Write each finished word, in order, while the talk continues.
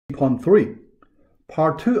Point 3,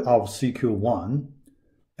 Part 2 of CQ1,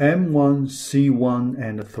 M1, C1,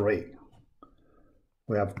 and 3.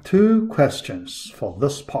 We have two questions for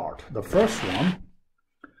this part. The first one,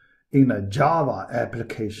 in a Java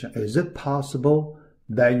application, is it possible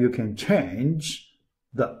that you can change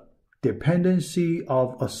the dependency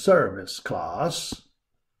of a service class,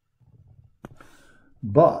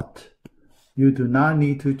 but you do not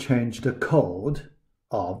need to change the code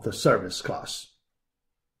of the service class?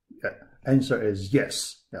 Yeah. Answer is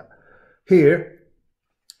yes. Yeah. Here,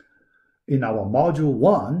 in our module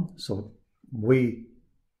 1, so we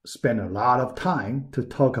spend a lot of time to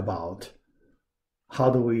talk about how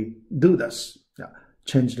do we do this. Yeah.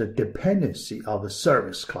 Change the dependency of the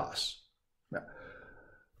service class. Yeah.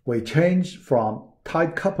 We change from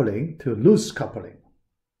tight coupling to loose coupling.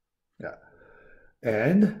 Yeah.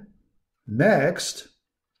 And next,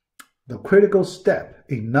 the critical step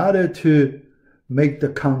in order to make the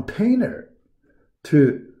container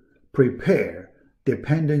to prepare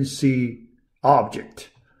dependency object.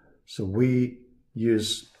 So we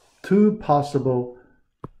use two possible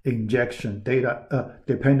injection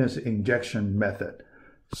dependency injection method: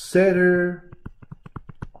 setter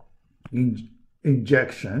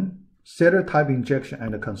injection, setter type injection,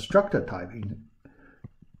 and a constructor type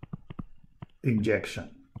injection.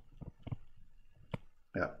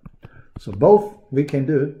 Yeah. So both we can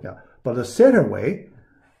do. Yeah. But the setter way,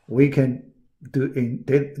 we can do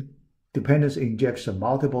dependency injection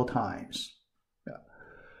multiple times. Yeah.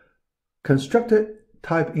 Constructor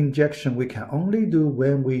type injection we can only do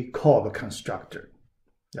when we call the constructor.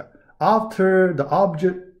 Yeah. After the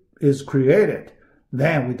object is created,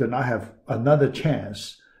 then we do not have another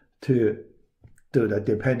chance to do the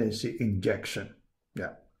dependency injection.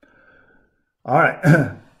 Yeah. All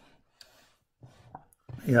right.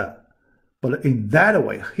 Yeah. But in that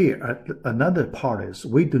way, here, another part is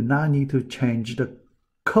we do not need to change the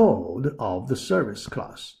code of the service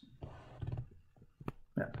class.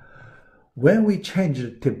 Yeah. When we change the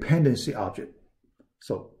dependency object,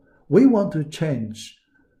 so we want to change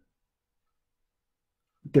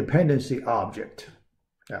dependency object.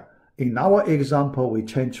 Yeah. In our example, we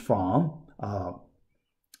change from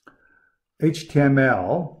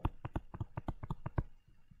HTML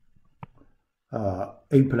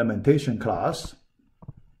implementation class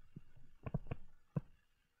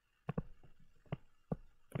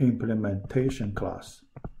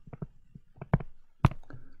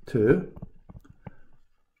to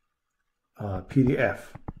PDF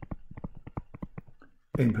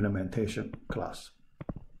implementation class.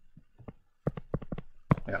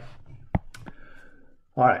 Yeah.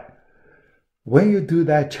 All right. When you do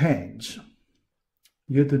that change,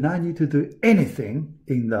 you do not need to do anything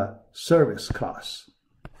in the service class.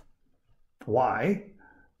 Why?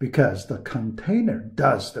 Because the container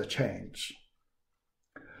does the change.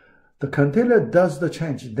 The container does the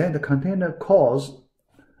change, then the container calls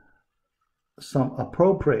some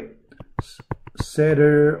appropriate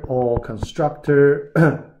setter or constructor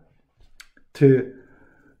to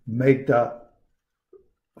make the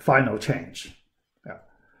final change. Yeah.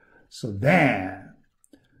 So then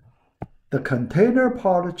the container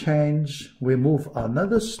part change, we move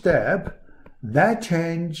another step. That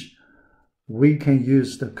change, we can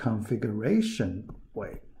use the configuration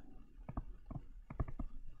way.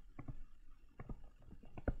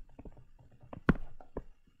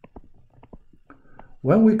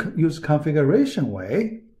 When we use configuration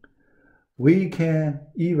way, we can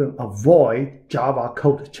even avoid Java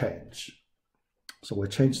code change. So we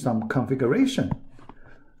change some configuration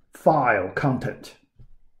file content.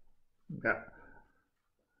 Yeah.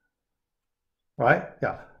 Right?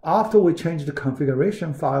 Yeah. After we change the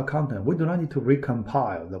configuration file content, we do not need to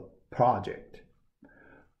recompile the project,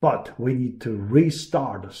 but we need to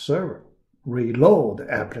restart the server, reload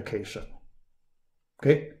the application.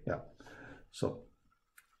 Okay? Yeah. So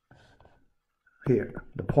here,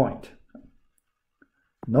 the point.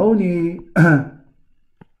 No need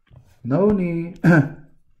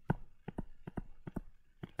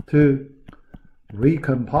to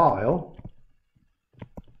recompile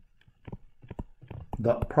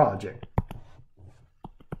the project.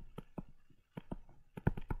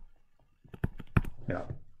 Yeah.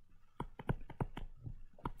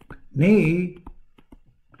 Need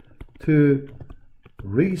to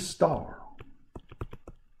restart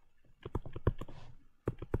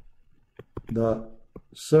the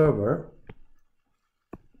server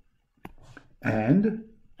and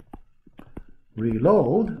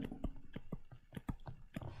reload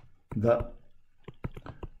the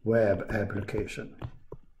web application.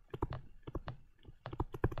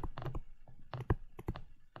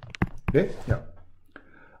 Okay, yeah.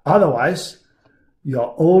 Otherwise,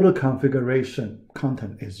 your old configuration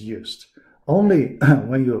content is used. Only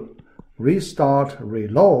when you restart,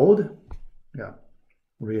 reload,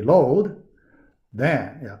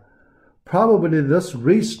 then probably this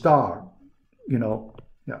restart,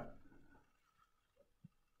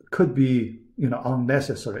 could be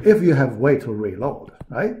unnecessary if you have way to reload,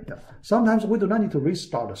 right? Sometimes we do not need to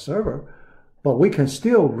restart the server, but we can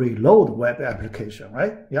still reload web application,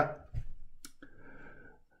 right?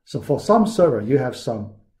 So for some server, you have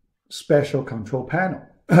some special control panel,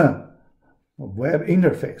 web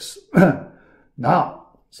interface.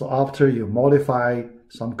 Now, so after you modify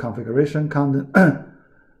some configuration content,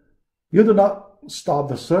 you do not stop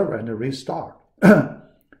the server and restart.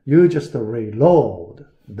 You just reload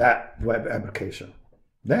that web application.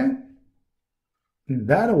 Then, in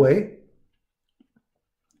that way,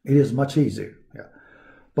 it is much easier.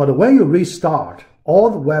 But when you restart, all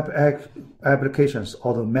the web applications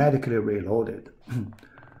automatically reloaded.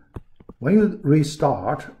 When you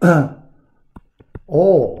restart,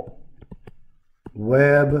 all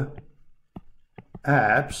web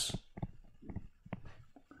apps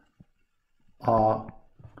are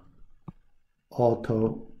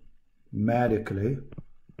automatically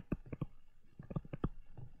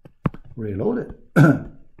reloaded.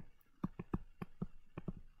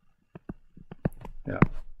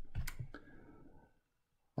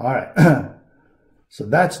 All right. So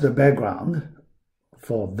that's the background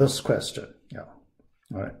for this question.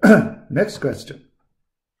 All right. Next question.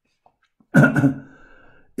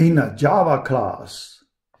 In a Java class,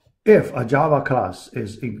 if a Java class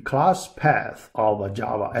is in class path of a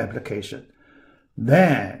Java application,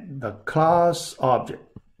 then the class object,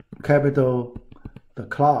 the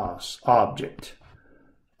class object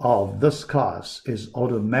of this class is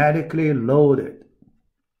automatically loaded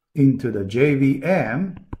into the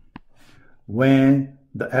JVM when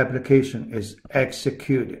the application is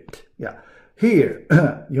executed. Here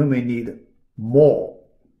you may need more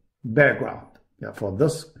background for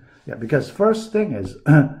this. Because first thing is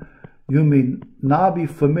you may not be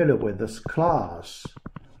familiar with this class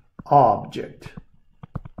object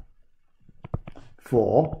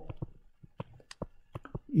for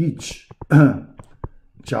each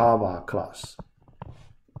Java class.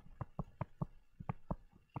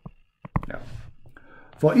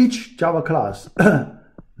 For each Java class,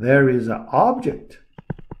 there is an object,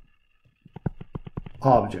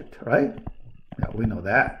 right? We know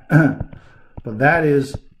that. But that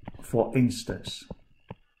is for instance.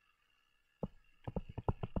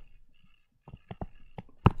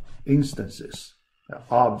 Instances,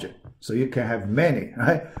 object. So you can have many,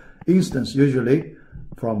 right? Instance, usually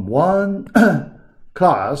from one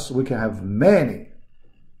class, we can have many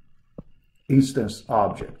instance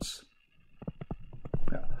objects.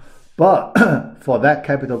 But for that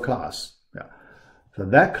capital class, for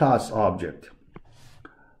that class object,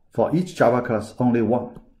 for each Java class, only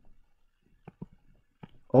one.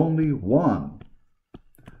 Only one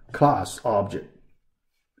class object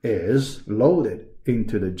is loaded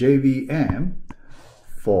into the JVM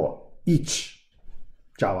for each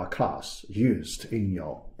Java class used in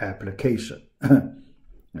your application.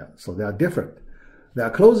 So they are different. They are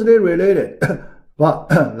closely related,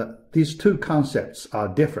 but these two concepts are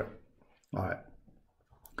different. All right.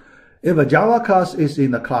 If a Java class is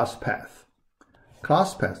in the class path,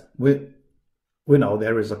 we know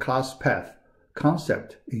there is a class path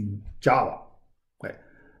concept in Java. Okay.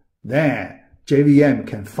 Then JVM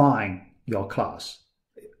can find your class.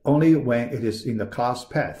 Only when it is in the class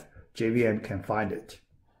path, JVM can find it.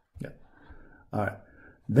 All right.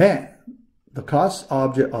 Then the class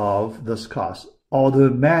object of this class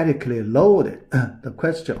automatically loaded. The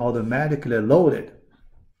question automatically loaded.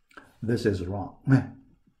 This is wrong.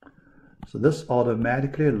 So this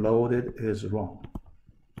automatically loaded is wrong.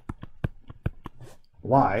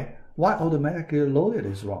 Why? Why automatically loaded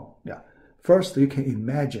is wrong? First, you can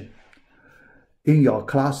imagine in your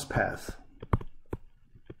class path,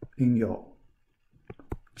 in your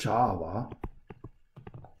Java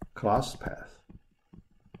class path,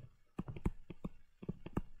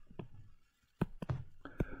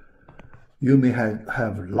 you may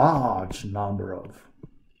have large number of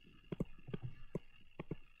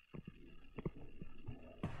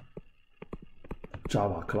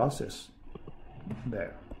Java classes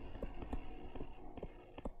there.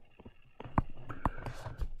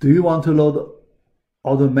 Do you want to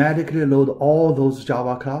automatically load all those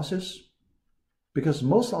Java classes? Because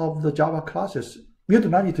most of the Java classes you do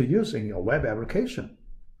not need to use in your web application.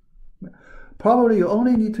 Probably you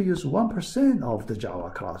only need to use 1% of the Java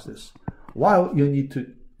classes, while you need to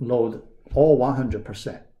load all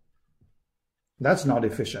 100%. That's not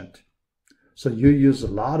efficient. So you use a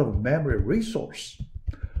lot of memory resource.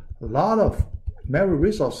 A lot of memory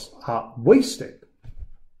resources are wasted.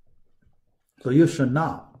 So you should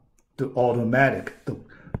not do automatic.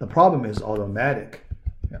 The problem is automatic.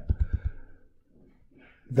 Yeah.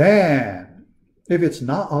 Then, if it's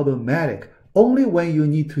not automatic, only when you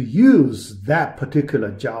need to use that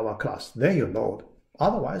particular Java class, then you load.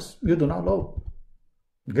 Otherwise, you do not load.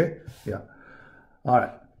 Okay? Yeah. All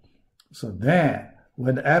right. So then,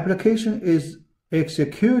 when the application is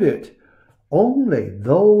executed, only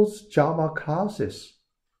those Java classes,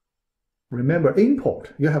 remember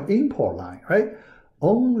import, you have import line, right?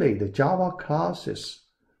 Only the Java classes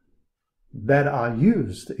that are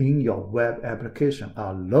used in your web application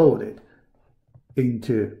are loaded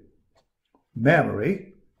into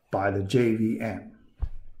memory by the JVM.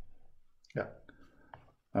 Yeah.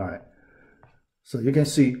 All right. So you can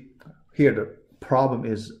see here the problem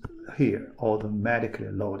is here, automatically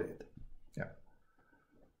loaded. Yeah.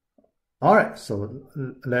 All right. So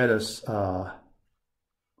let us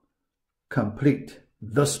complete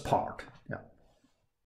this part.